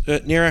walks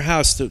near our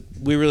house that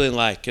we really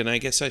like, and I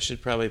guess I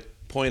should probably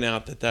point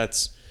out that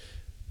that's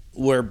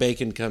where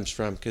bacon comes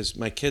from, because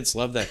my kids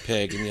love that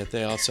pig, and yet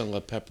they also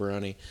love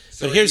pepperoni.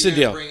 So but here's the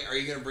deal. Are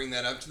you going to bring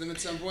that up to them at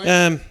some point?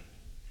 I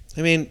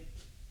mean,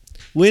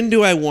 when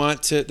do I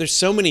want to? There's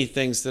so many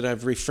things that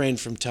I've refrained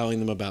from telling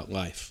them about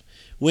life.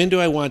 When do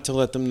I want to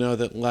let them know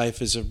that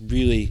life is a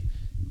really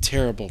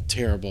terrible,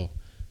 terrible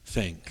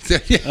thing?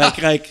 Yeah.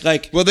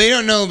 Like. Well, they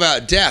don't know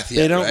about death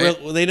yet. They don't.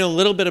 Right? They know a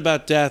little bit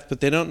about death, but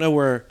they don't know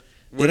where.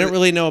 They don't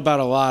really know about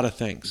a lot of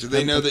things. Do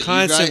they know that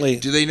constantly you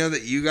guys? Do they know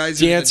that you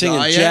guys are dancing gonna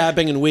die and yet?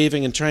 jabbing and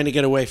weaving and trying to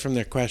get away from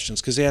their questions?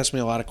 Because they ask me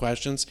a lot of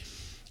questions,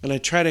 and I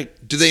try to.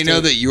 Do they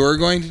know that you're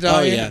going to die?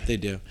 Oh yet? yeah, they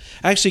do.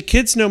 Actually,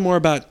 kids know more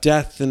about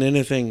death than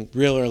anything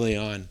real early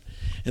on,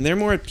 and they're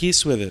more at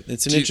peace with it.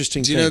 It's an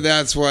interesting. Do you thing. know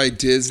that's why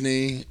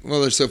Disney?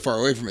 Well, they're so far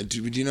away from it.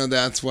 Do you know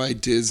that's why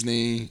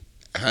Disney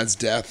has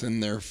death in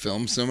their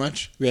films so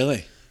much?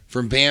 Really?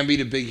 From Bambi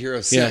to Big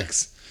Hero 6.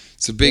 Yeah.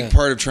 It's a big Yeah.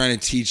 part of trying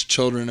to teach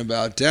children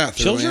about death.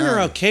 Children early are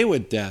on. okay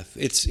with death.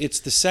 It's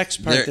the sex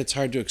part They're- that's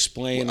hard to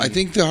explain. I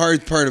think the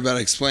hard part about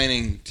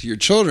explaining to your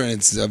children,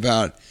 it's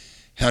about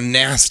how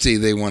nasty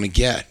they want to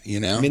get, you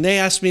know? I mean, they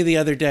asked me the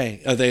other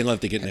day. Oh, they love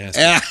to get nasty.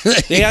 Yeah.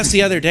 They asked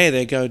the other day.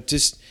 They go,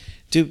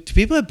 do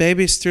people have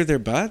babies through their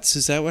butts?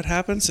 Is that what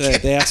happens?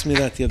 They asked me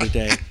that the other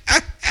day,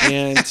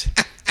 and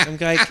I'm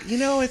like,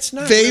 it's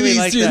not Babies really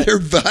like through that. their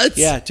butts?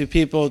 Yeah. Do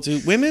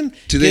women?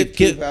 Do they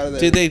poop out of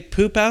their- Do they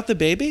poop out the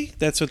baby?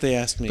 That's what they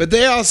asked me. But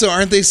they also,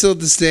 aren't they still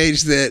at the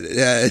stage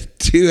that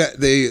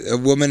a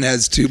woman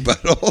has 2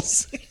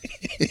 buttholes?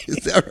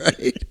 Is that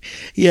right?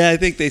 Yeah, I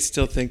think they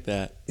still think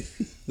that.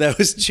 That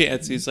was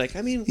Chance. He's like,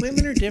 I mean,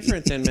 women are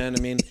different than men. I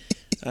mean,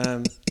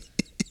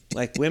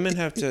 like women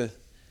have to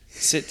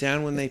sit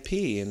down when they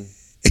pee, and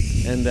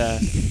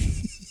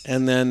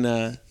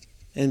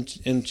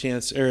then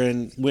Chance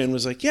and Wynn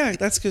was like, yeah,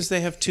 that's because they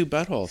have 2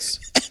 buttholes.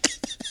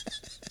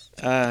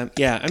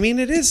 Yeah, I mean,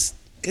 it is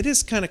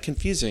kind of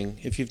confusing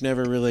if you've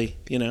never really,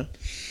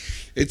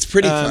 It's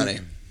pretty funny.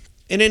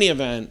 In any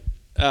event,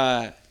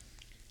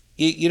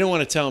 You don't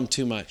want to tell them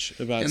too much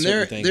about And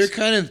certain things. they're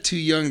kind of too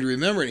young to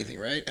remember anything,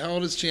 right? How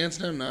old is Chance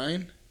now?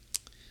 9?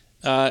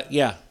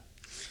 Yeah.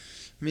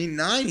 I mean,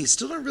 9, you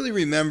still don't really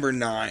remember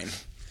 9.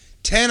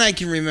 10, I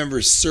can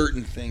remember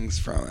certain things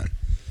from it.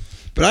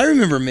 But I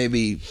remember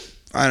maybe,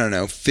 I don't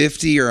know,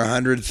 50 or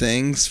 100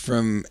 things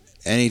from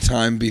any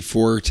time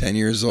before 10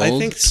 years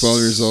old, 12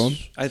 years old.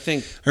 I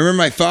think. I remember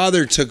my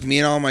father took me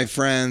and all my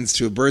friends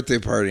to a birthday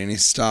party, and he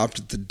stopped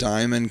at the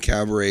Diamond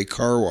Cabaret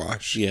car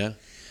wash. Yeah.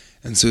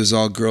 And so it was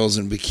all girls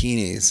in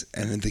bikinis.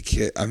 And the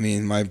kid, I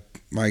mean, my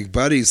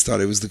buddies thought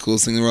it was the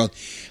coolest thing in the world.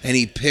 And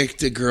he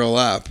picked a girl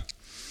up.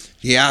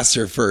 He asked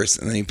her first,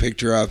 and then he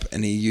picked her up,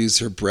 and he used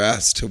her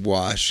breasts to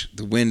wash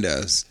the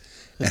windows.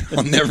 And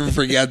I'll never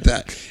forget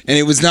that. And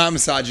it was not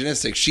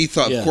misogynistic. She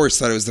thought, of course,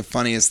 thought it was the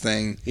funniest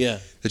thing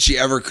that she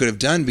ever could have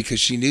done, because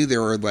she knew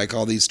there were like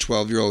all these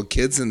 12-year-old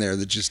kids in there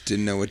that just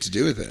didn't know what to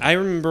do with it. I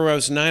remember when I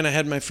was 9, I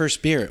had my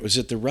first beer. It was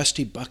at the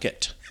Rusty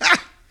Bucket.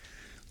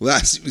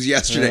 It was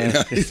yesterday.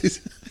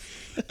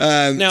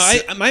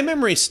 My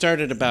memory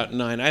started about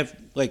 9. I have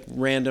like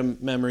random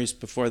memories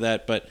before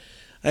that, but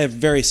I have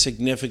very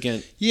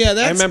significant. Yeah,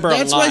 I remember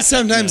that's a lot why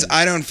sometimes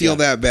I don't feel Yeah.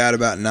 that bad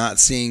about not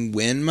seeing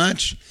Win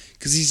much,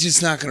 because he's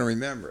just not going to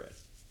remember it.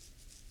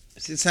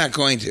 It's not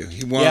going to.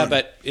 He won't. Yeah,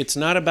 but it's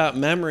not about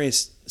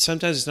memories.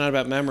 Sometimes it's not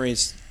about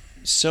memories.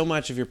 So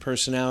much of your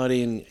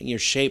personality, and you're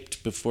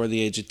shaped before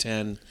the age of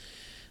 10.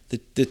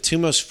 The two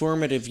most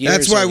formative years.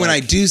 That's why are when I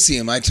like- do see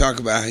him, I talk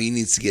about how he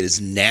needs to get as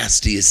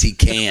nasty as he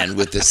can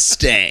with the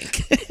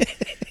stank.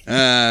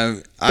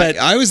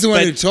 I was the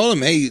one who told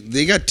him, hey,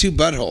 they got 2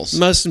 buttholes.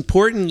 most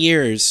important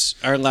years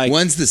are like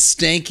One's the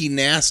stanky,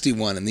 nasty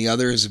one, and the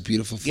other is a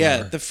beautiful flower.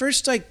 yeah. The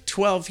first like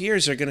 12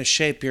 years are going to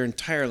shape your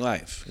entire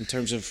life in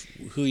terms of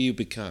who you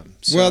become.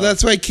 So, Well,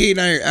 that's why Kate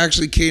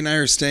and I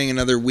are staying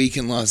another week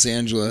in Los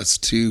Angeles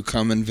to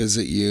come and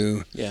visit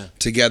you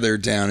together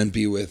down and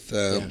be with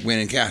Win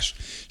and Cash.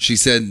 She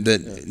said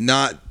that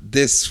not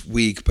this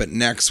week, but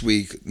next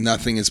week,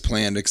 nothing is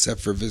planned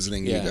except for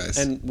visiting you guys.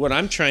 And what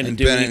I'm trying to And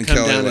do Ben when you and come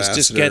Kelly down is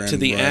just get Lassiter to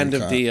the and end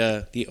of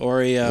Ryan the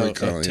Oreo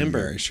Colley and Timber.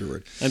 Mary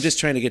Sherwood. I'm just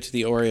trying to get to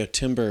the Oreo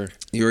Timber.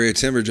 Urea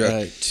Timber Joe.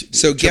 Right.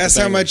 So guess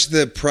how Triple much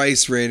the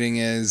price rating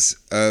is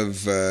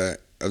of the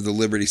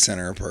Liberty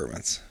Center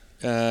apartments?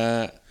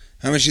 Uh,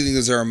 How much do you think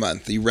those are a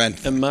month? You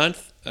rent a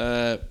month,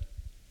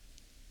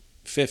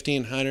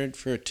 $1,500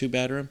 for a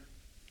 2-bedroom.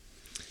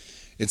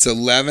 It's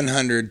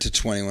 $1,100 to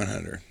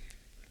 $2,100.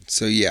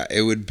 So yeah,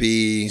 it would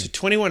be. So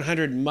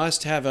 2,100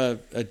 must have a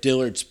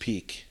Dillard's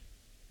Peak,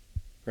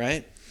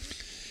 right?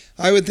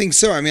 I would think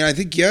so. I mean, I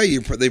think they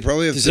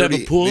probably have. Does it have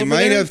a pool They over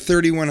might there? have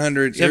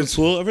 3,100. Does it have a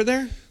pool over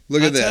there?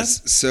 Look at Hot tub?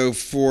 this. So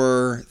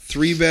for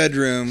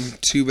 3-bedroom,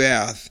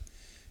 2-bath,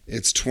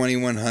 it's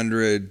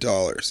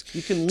 $2,100.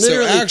 You can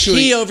literally actually-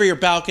 pee over your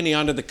balcony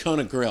onto the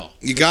Kona Grill.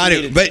 You got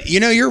it, but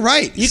you're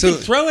right. You can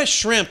throw a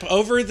shrimp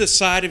over the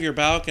side of your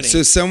balcony.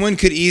 So someone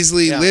could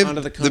easily live.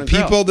 onto the Kona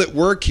people that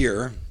work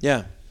here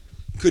yeah.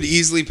 could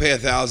easily pay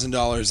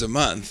 $1,000 a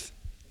month,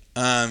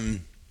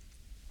 and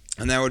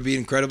that would be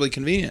incredibly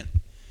convenient.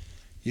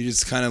 You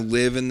just kind of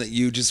live in that.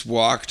 You just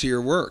walk to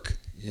your work.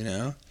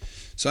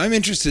 So I'm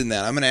interested in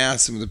that. I'm going to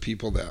ask some of the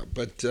people that.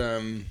 But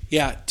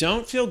Yeah,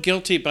 don't feel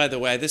guilty, by the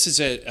way. This is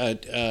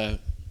a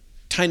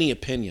tiny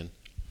opinion.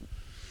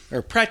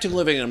 Or practical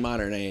living in a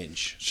modern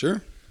age.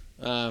 sure,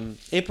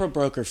 April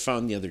broke her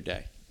phone the other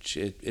day.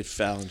 It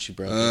fell and she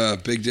broke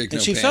it. big dick. And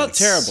no she felt pants.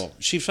 terrible.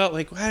 She felt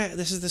like, wow,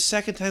 this is the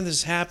second time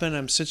this has happened.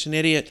 I'm such an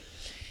idiot.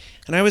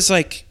 And I was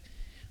like,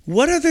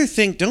 what other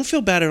thing, don't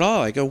feel bad at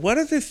all. I go, what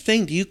other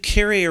thing do you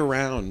carry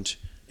around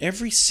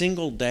every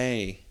single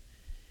day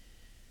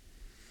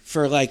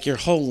for like your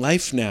whole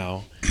life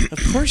now? Of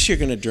course you're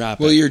going to drop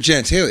Well, it. your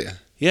genitalia.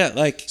 Yeah,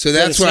 like, So but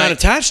that's it's why not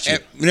attached to you.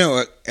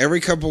 No, every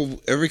couple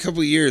of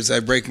years I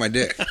break my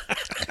dick.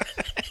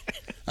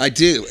 I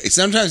do.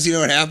 Sometimes you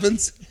know what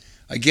happens?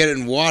 I get it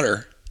in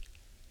water,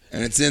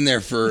 and it's in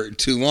there for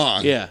too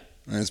long. Yeah,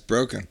 And it's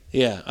broken.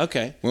 yeah,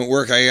 okay, Won't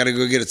work. I got to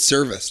go get it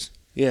serviced.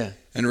 yeah.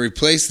 And to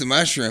replace the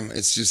mushroom,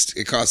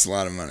 it costs a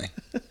lot of money.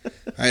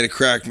 I had a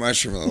cracked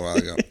mushroom a little while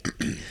ago.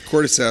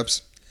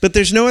 Cordyceps. But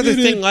there's no other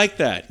thing like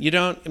that.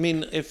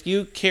 If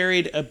you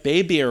carried a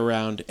baby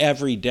around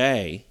every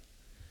day,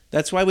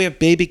 that's why we have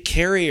baby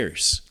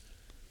carriers.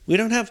 We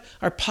don't have,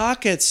 our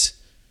pockets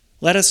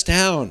let us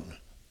down,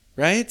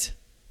 right?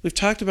 We've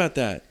talked about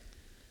that.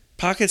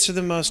 Pockets are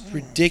the most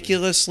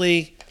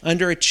ridiculously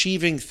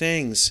underachieving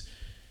things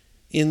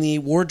in the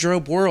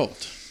wardrobe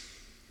world.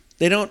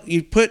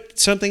 You put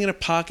something in a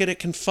pocket, it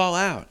can fall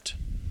out.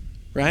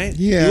 Right?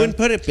 Yeah. You wouldn't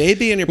put a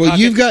baby in your Well,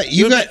 pocket.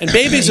 you've got, and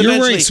babies you're eventually,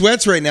 wearing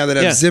sweats right now that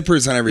have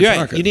zippers on every You're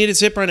right. pocket. You need a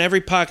zipper on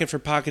every pocket for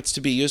pockets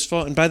to be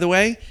useful. And by the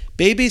way,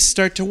 babies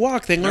start to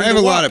walk. They learn I have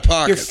to a walk. lot of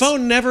pockets. Your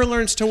phone never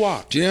learns to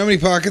walk. Do you know how many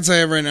pockets I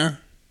have right now?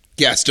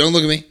 Yes, don't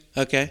look at me.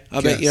 Okay.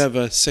 I'll Guess. bet you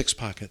have 6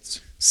 pockets.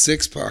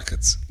 6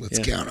 pockets. Let's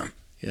Yeah. count them.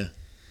 Yeah.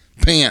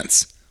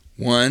 Pants.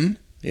 1,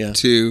 Yeah.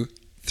 2,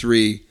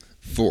 3,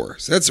 4.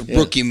 So that's a Yeah.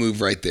 rookie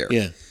move right there.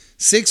 Yeah.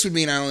 6 would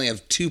mean I only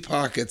have 2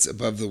 pockets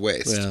above the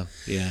waist. Well,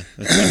 yeah.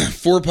 Okay.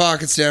 4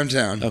 pockets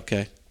downtown.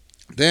 Okay.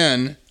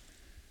 Then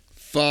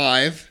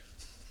 5,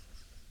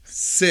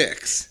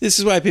 6, This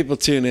is why people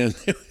tune in.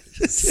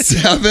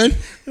 7.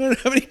 I don't know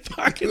how many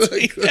pockets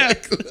we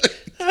have.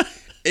 Look.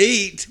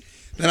 8.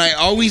 Then I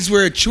always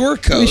wear a chore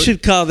coat. We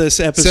should call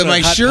this episode So my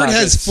Hot shirt Pockets.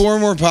 has 4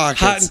 more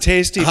pockets. Hot and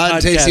tasty Hot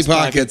and tasty podcast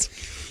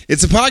pockets.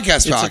 It's a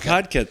podcast It's pocket. a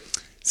pocket.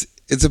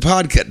 It's a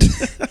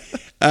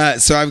podcast.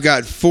 So I've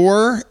got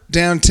 4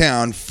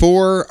 downtown,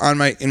 4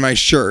 in my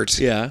shirt,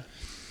 Yeah.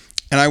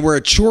 and I wear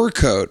a chore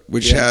coat,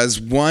 which Yeah. has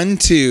 1,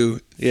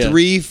 2, Yeah.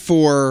 3,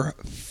 4,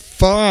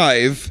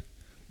 5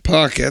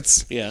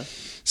 pockets. Yeah.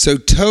 So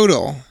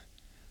total,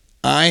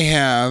 I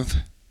have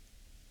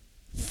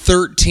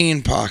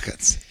 13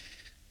 pockets.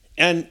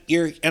 And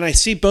I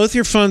see both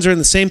your phones are in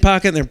the same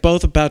pocket and they're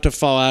both about to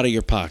fall out of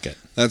your pocket.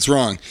 That's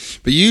wrong.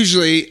 But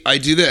usually I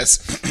do this,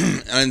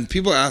 and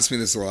people ask me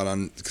this a lot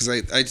because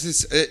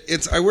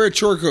I wear a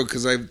chore coat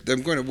because I'm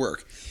going to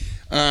work.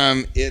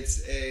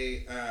 It's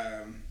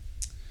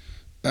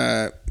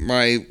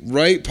my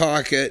right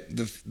pocket.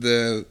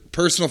 The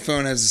personal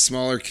phone has a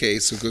smaller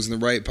case, so it goes in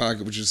the right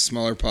pocket, which is a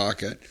smaller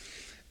pocket,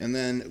 and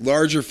then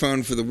larger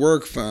phone for the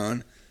work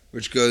phone,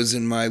 which goes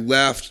in my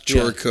left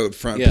chore coat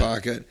front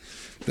pocket.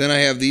 Then I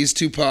have these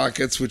 2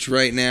 pockets, which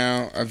right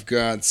now I've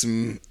got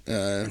some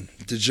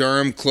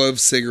DeJarm clove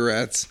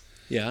cigarettes,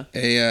 Yeah.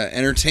 a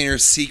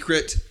Entertainer's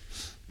Secret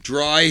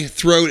dry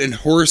throat and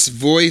hoarse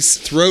voice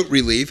throat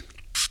relief.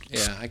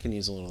 Yeah, I can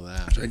use a little of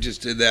that. I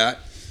just did that.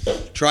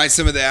 Try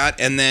some of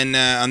that. And then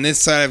on this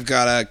side, I've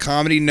got a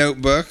comedy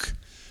notebook,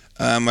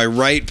 my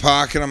right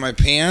pocket on my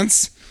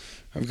pants.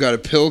 I've got a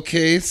pill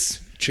case,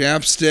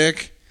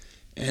 chapstick,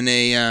 and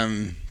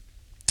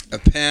a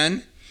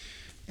pen.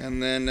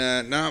 And then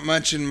not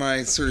much in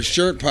my sort of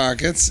shirt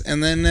pockets.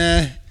 And then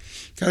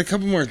got a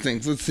couple more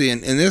things. Let's see. In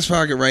this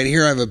pocket right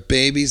here, I have a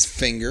baby's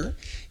finger.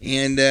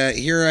 And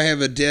here I have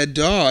a dead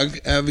dog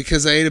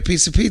because I ate a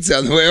piece of pizza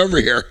on the way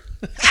over here.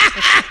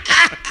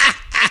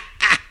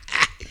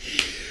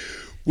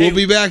 We'll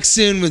be back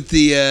soon with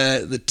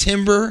the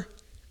timber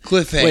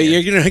cliffhanger.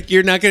 Wait,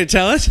 you're not going to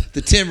tell us?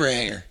 The timber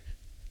hanger.